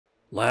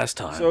Last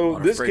time. So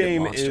On this Afraid of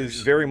game Monsters.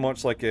 is very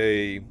much like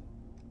a...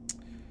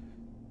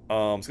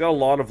 it's got a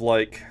lot of,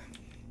 like,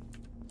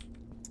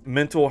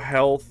 mental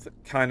health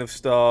kind of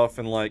stuff,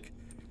 and, like,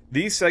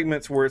 these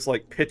segments where it's,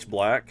 like, pitch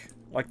black,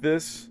 like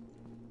this,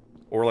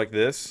 or like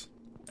this.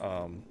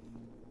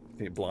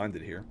 Get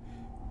blinded here.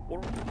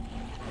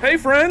 Hey,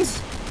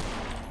 friends!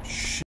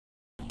 Shh.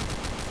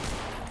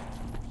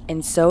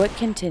 And so it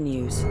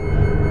continues.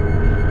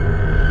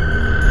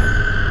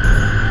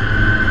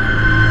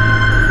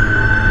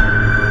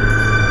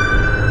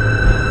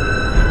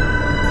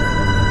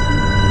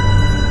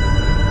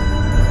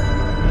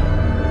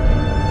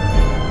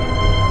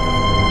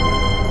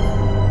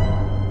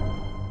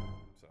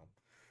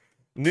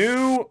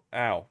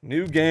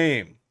 New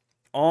game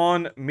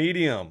on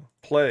medium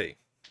play.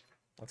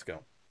 Let's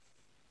go.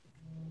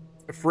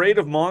 Afraid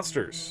of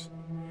Monsters,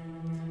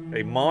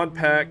 a mod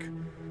pack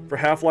for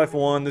Half-Life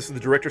 1. This is the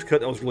director's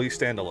cut that was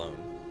released standalone.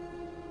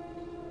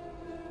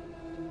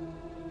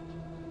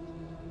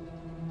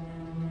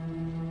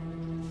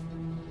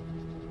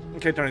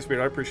 Okay, Tiny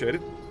Spirit, I appreciate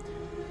it.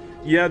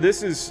 Yeah,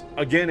 this is,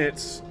 again,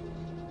 it's...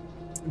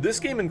 This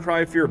game and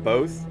Cry of Fear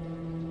both,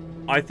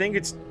 I think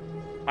it's...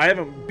 I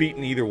haven't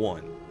beaten either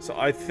one. So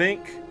I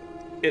think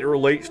it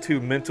relates to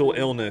mental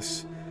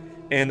illness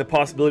and the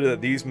possibility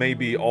that these may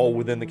be all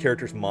within the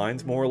characters'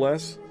 minds, more or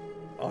less.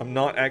 I'm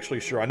not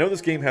actually sure. I know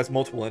this game has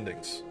multiple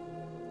endings.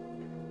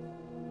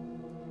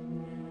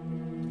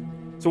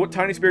 So what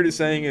Tiny Spirit is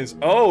saying is,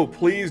 oh,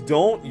 please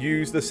don't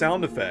use the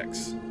sound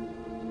effects.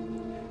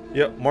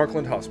 Yep,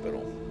 Markland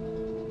Hospital.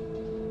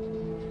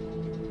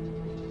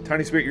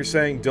 Tiny Spirit, you're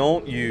saying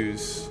don't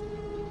use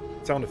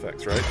sound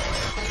effects, right?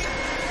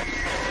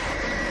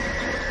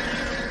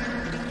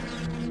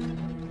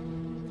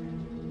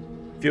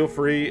 Feel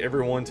free,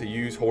 everyone, to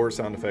use horror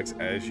sound effects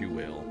as you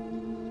will.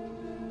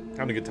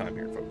 Having a good time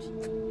here, folks.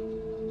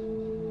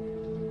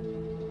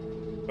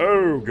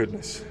 Oh,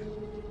 goodness.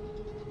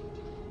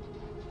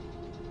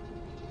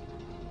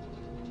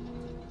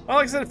 Well,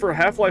 like I said, for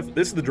Half-Life,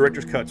 this is the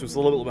director's cut, so it's a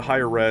little bit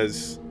higher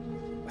res,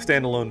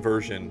 standalone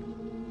version.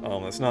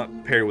 It's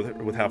not paired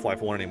with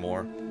Half-Life 1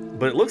 anymore.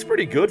 But it looks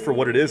pretty good for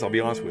what it is, I'll be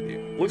honest with you.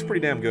 It looks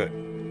pretty damn good.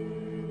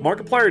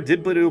 Markiplier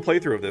did do a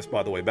playthrough of this,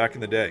 by the way, back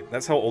in the day.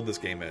 That's how old this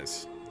game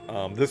is.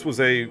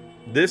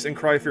 This and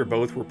Cry of Fear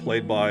both were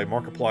played by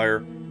Markiplier,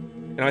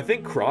 and I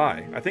think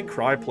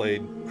Cry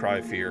played Cry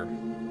of Fear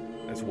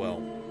as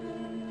well.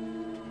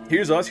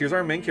 Here's us, here's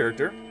our main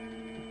character.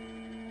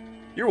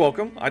 You're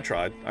welcome. I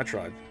tried.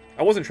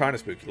 I wasn't trying to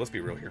spook you, let's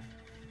be real here.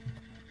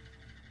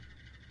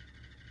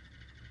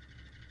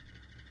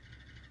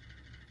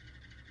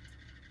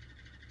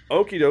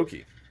 Okie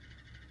dokie.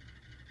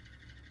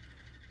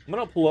 I'm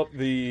gonna pull up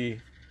the...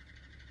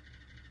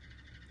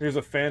 Here's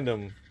a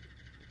fandom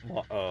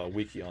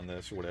wiki on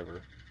this or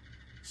whatever.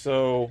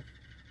 So,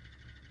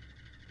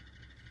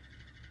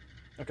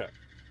 okay.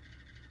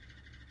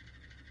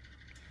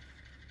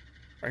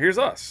 Alright, here's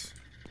us.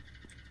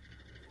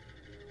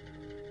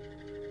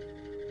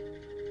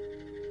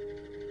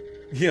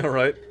 Yeah,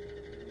 right.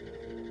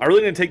 I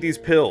really need to take these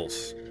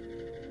pills.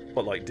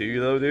 But, like, do you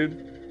though,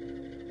 dude?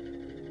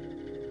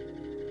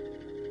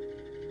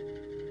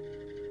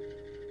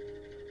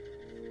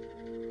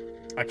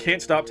 I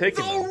can't stop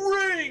taking them. The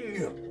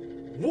Ring!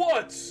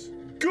 What's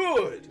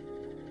good?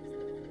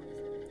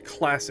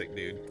 Classic,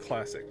 dude.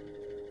 Classic.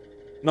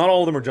 Not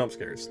all of them are jump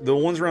scares. The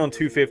ones around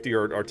 250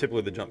 are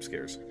typically the jump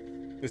scares.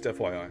 Just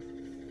FYI.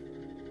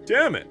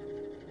 Damn it.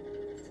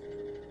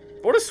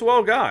 What a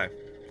swell guy.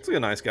 Looks like a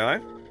nice guy.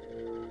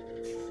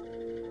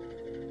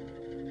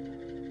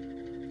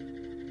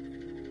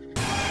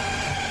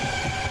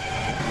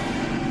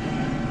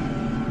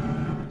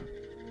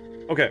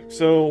 Okay,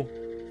 so...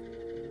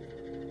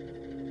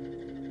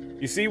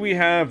 You see we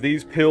have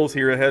these pills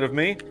here ahead of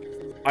me.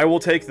 I will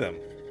take them.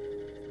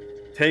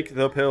 Take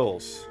the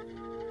pills.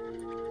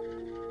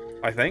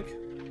 I think?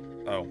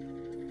 Oh.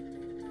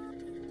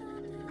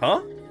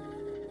 Huh?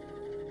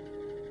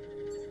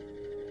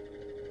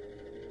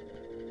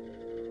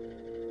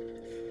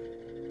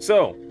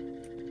 So.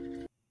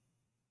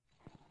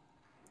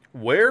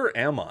 Where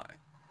am I?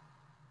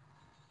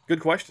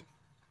 Good question.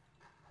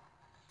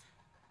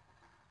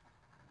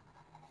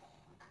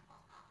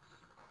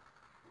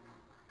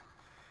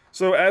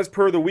 So, as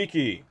per the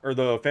wiki, or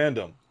the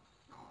fandom,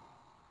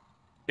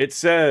 it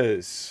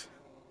says,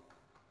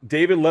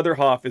 David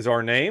Leatherhoff is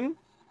our name.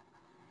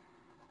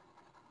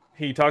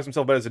 He talks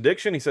himself about his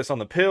addiction. He sits on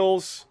the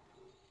pills.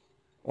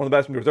 One of the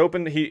bathroom doors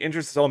open. He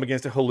interests all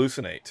begins to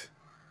hallucinate.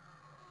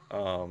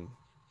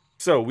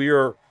 So, we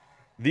are...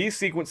 These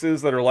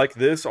sequences that are like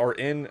this are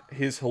in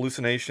his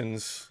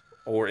hallucinations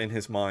or in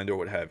his mind or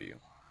what have you.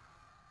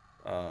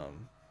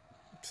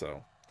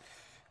 So,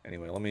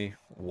 anyway, let me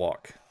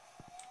walk.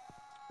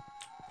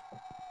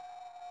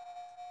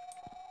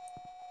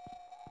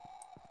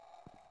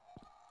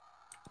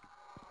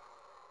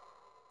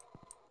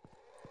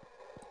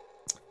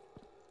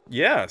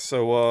 Yeah,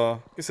 so,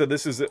 like I said,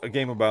 this is a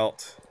game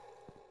about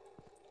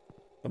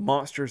the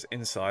monsters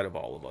inside of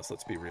all of us.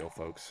 Let's be real,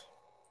 folks.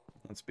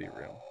 Let's be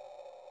real.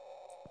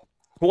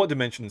 Bullet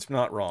dimensions,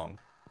 not wrong.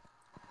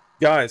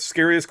 Guys,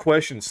 scariest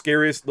question,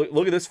 scariest...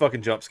 Look at this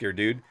fucking jump scare,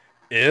 dude.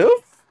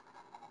 If?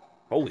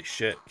 Holy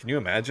shit. Can you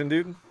imagine,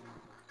 dude?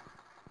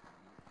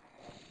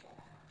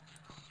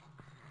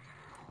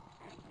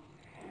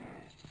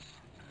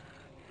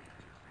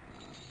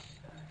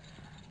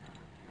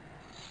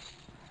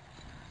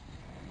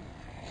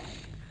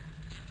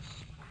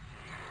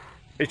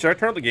 Hey, should I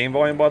turn up the game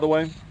volume, by the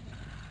way?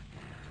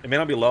 It may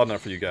not be loud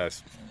enough for you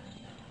guys.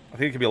 I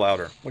think it could be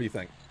louder. What do you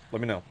think?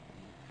 Let me know.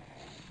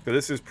 Because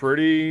this is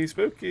pretty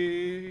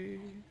spooky.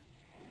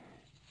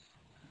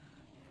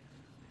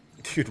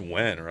 Dude,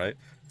 when, right?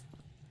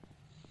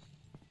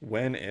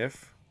 When,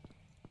 if?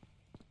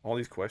 All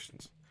these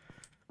questions.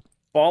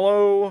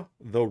 Follow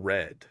the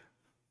red.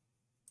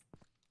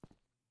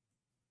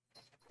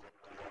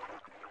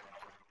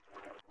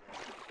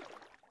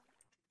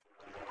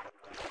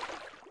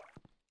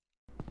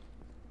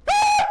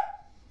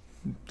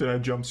 Did I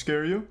jump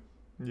scare you?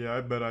 Yeah,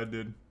 I bet I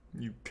did.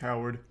 You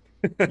coward.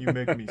 You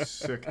make me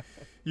sick.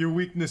 Your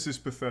weakness is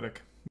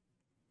pathetic.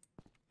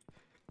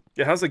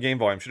 Yeah, how's the game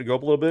volume? Should it go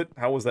up a little bit?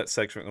 How was that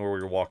section where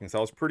we were walking? So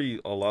that was pretty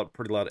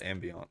loud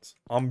ambiance.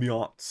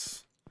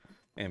 Ambiance.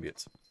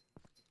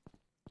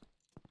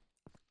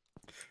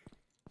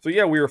 So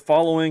yeah, we were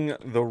following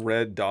the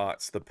red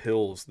dots, the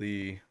pills,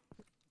 the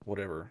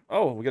whatever.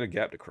 Oh, we got a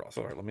gap to cross.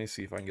 All right, let me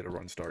see if I can get a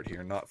run start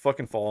here. Not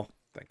fucking fall.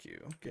 Thank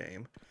you,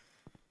 game.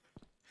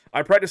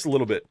 I practiced a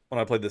little bit when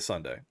I played this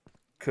Sunday,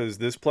 because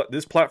this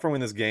platform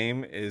in this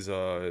game is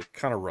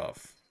kind of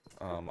rough.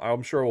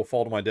 I'm sure I will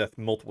fall to my death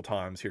multiple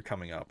times here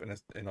coming up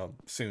in a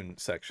soon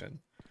section.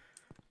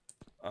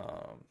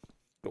 But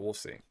we'll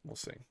see. We'll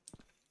see.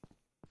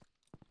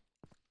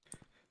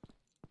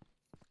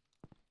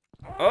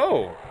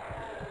 Oh!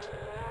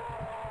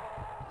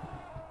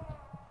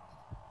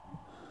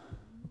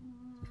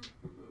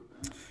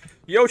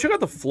 Yo, check out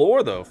the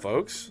floor, though,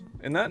 folks.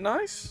 Isn't that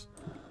nice?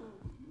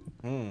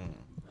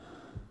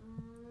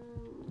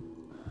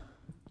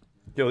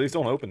 Yo, these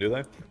don't open, do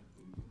they?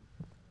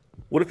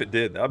 What if it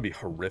did? That would be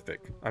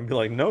horrific. I'd be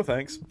like, no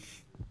thanks.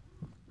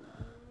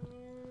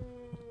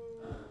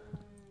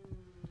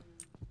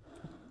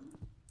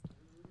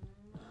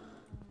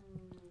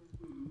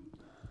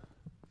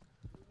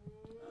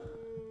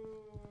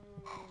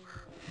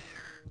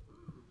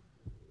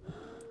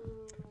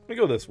 Let me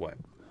go this way.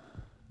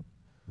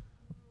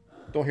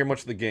 Don't hear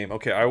much of the game.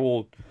 Okay, I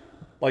will...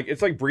 Like,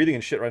 it's like breathing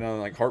and shit right now,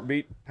 like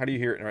heartbeat. How do you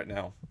hear it right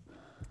now?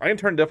 I can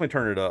definitely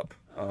turn it up.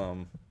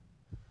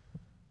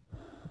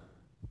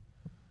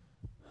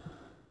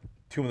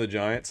 Tomb of the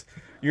Giants.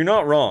 You're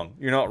not wrong.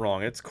 You're not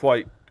wrong. It's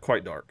quite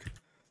dark.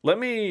 Let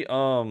me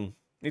turn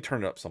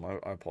it up some. I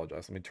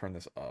apologize. Let me turn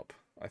this up.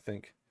 I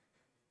think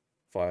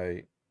if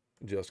I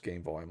adjust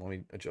game volume, let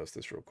me adjust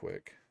this real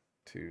quick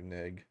to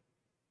neg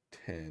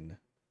 10.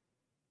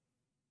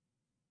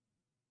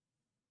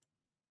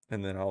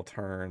 And then I'll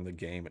turn the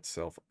game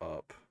itself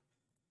up.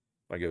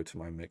 If I go to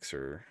my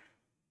mixer.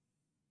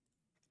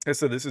 Like I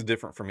said, this is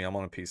different for me. I'm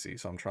on a PC,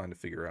 so I'm trying to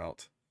figure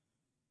out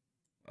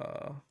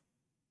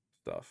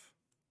stuff.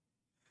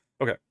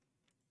 Okay.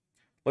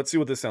 Let's see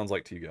what this sounds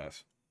like to you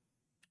guys.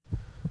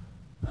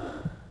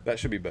 That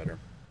should be better.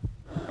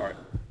 Alright.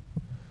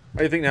 How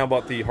do you think now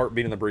about the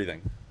heartbeat and the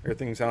breathing?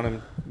 Everything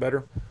sounding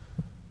better?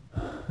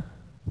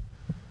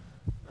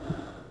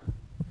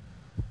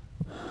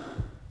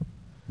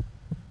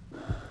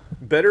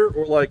 Better,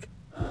 or like,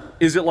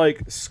 is it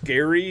like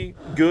scary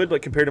good,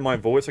 like compared to my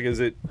voice? Like, is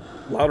it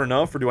loud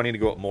enough, or do I need to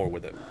go up more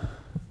with it?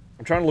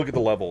 I'm trying to look at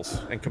the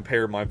levels and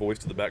compare my voice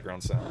to the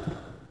background sound.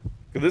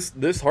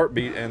 This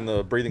heartbeat and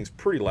the breathing's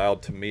pretty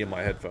loud to me in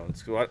my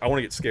headphones. So I want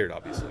to get scared,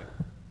 obviously.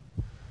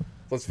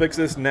 Let's fix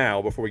this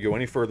now before we go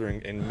any further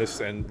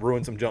and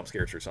ruin some jump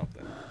scares or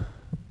something.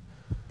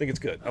 I think it's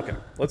good. Okay,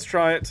 let's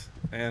try it.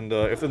 And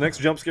if the next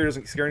jump scare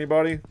doesn't scare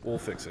anybody, we'll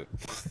fix it.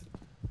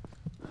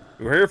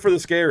 We're here for the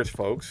scares,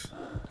 folks.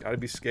 Gotta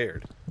be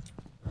scared.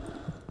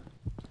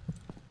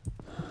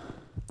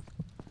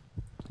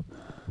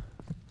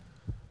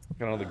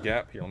 Got another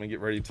gap here. Let me get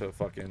ready to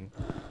fucking...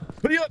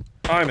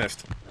 I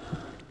missed.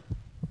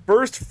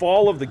 First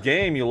fall of the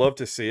game. You love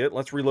to see it.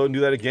 Let's reload and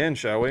do that again,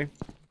 shall we?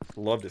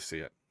 Love to see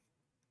it.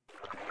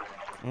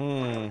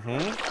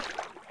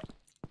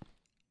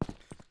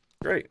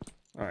 Great.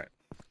 Alright.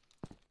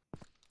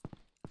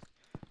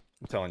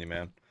 I'm telling you,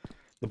 man.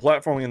 The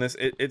platforming in this,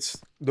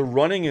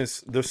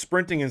 the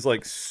sprinting is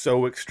like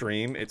so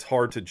extreme, it's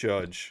hard to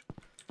judge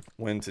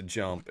when to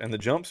jump. And the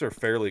jumps are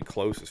fairly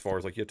close as far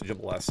as like you have to jump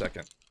the last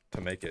second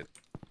to make it.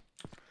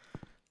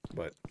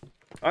 But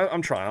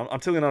I'm trying. I'm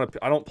typically not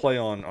I don't play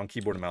on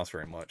keyboard and mouse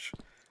very much.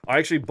 I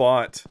actually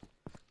bought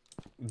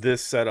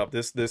this setup,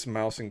 this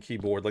mouse and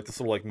keyboard, like this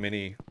little like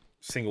mini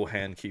single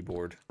hand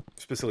keyboard,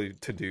 specifically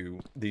to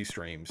do these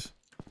streams.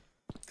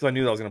 Because I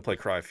knew that I was going to play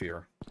Cry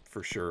Fear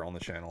for sure on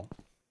the channel.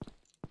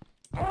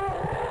 A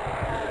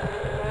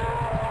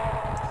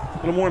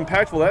little more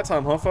impactful that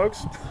time, huh,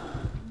 folks?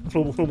 A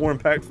little more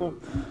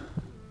impactful.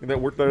 Think that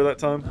worked better that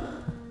time?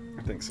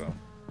 I think so.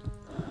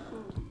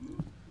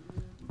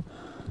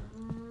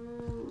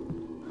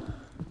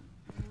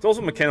 It's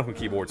also a mechanical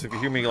keyboard, so if you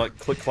hear me like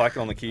click-clacking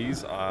on the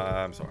keys,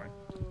 I'm sorry.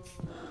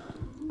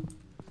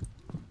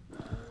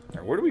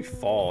 Alright, where do we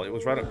fall? It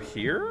was right up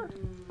here?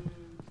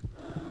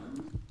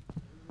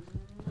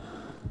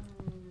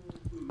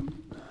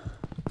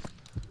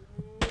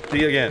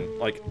 See, again,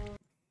 like,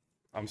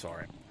 I'm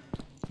sorry.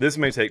 This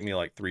may take me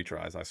like 3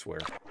 tries, I swear.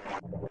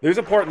 There's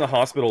a part in the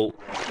hospital,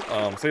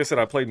 so like I said,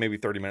 I played maybe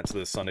 30 minutes of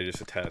this Sunday just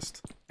to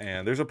test,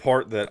 and there's a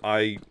part that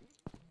I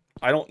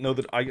don't know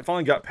that I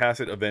finally got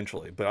past it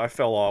eventually, but I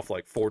fell off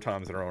like 4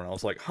 times in a row, and I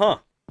was like, huh,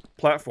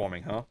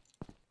 platforming, huh?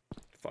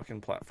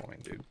 Fucking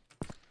platforming, dude.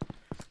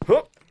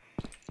 Hup.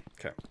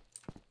 Okay.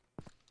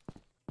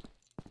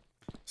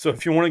 So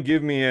if you want to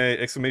give me a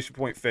exclamation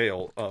point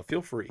fail,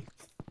 feel free.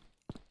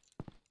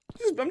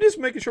 I'm just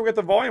making sure we got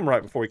the volume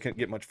right before we can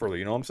get much further,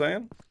 you know what I'm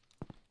saying?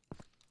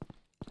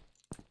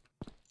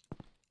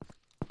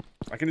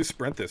 I can just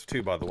sprint this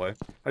too, by the way.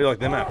 How do you like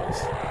them apples?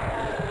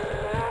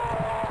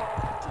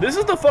 This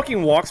is the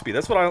fucking walk speed.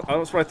 That's what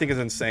I think is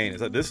insane.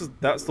 Is that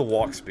that's the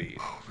walk speed,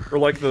 or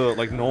like the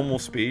normal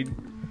speed,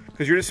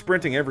 because you're just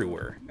sprinting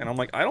everywhere. And I'm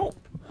like, I want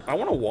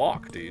to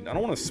walk, dude. I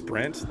don't want to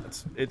sprint.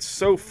 It's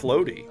so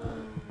floaty.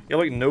 You have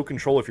like no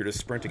control if you're just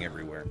sprinting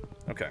everywhere.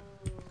 Okay.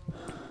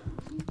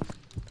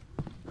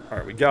 All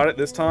right, we got it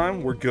this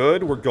time. We're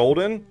good. We're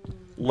golden.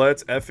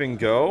 Let's effing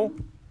go.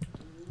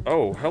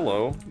 Oh,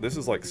 hello. This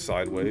is like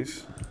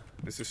sideways.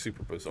 This is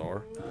super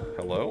bizarre.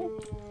 Hello?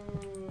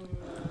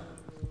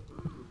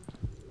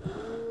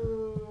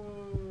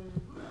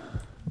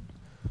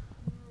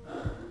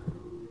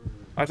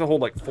 I have to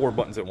hold like 4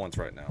 buttons at once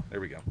right now.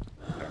 There we go.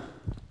 Okay.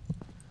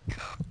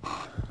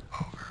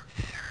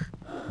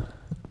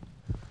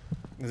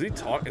 Is he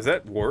talk? Is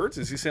that words?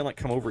 Is he saying like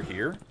come over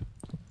here?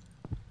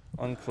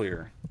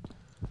 Unclear.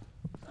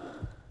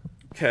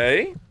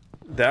 Okay.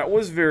 That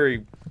was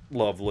very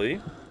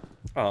lovely.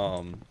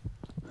 Alright.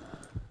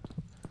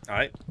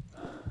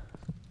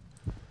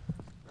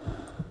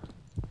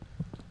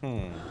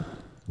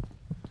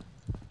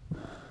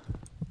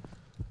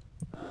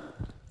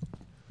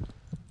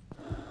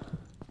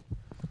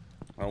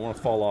 I don't want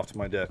to fall off to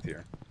my death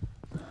here.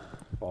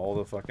 Follow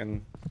the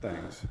fucking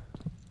things.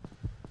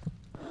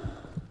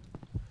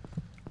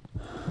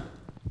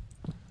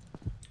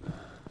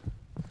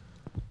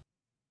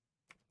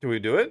 Do we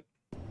do it?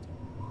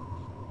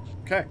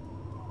 Okay.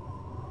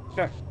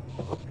 Okay.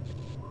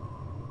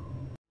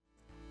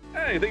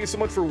 Hey, thank you so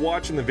much for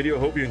watching the video. I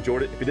hope you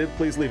enjoyed it. If you did,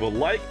 please leave a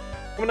like.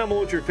 Comment down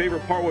below what your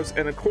favorite part was.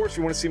 And of course, if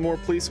you want to see more,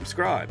 please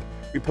subscribe.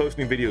 We post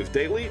new videos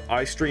daily.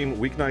 I stream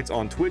weeknights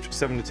on Twitch,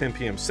 7 to 10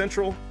 p.m.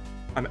 Central.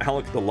 I'm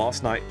Alek, the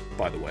Lost Knight,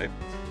 by the way.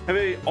 Have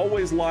a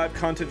always live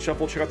content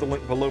shuffle. Check out the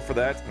link below for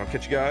that. And I'll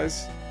catch you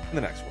guys in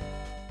the next one.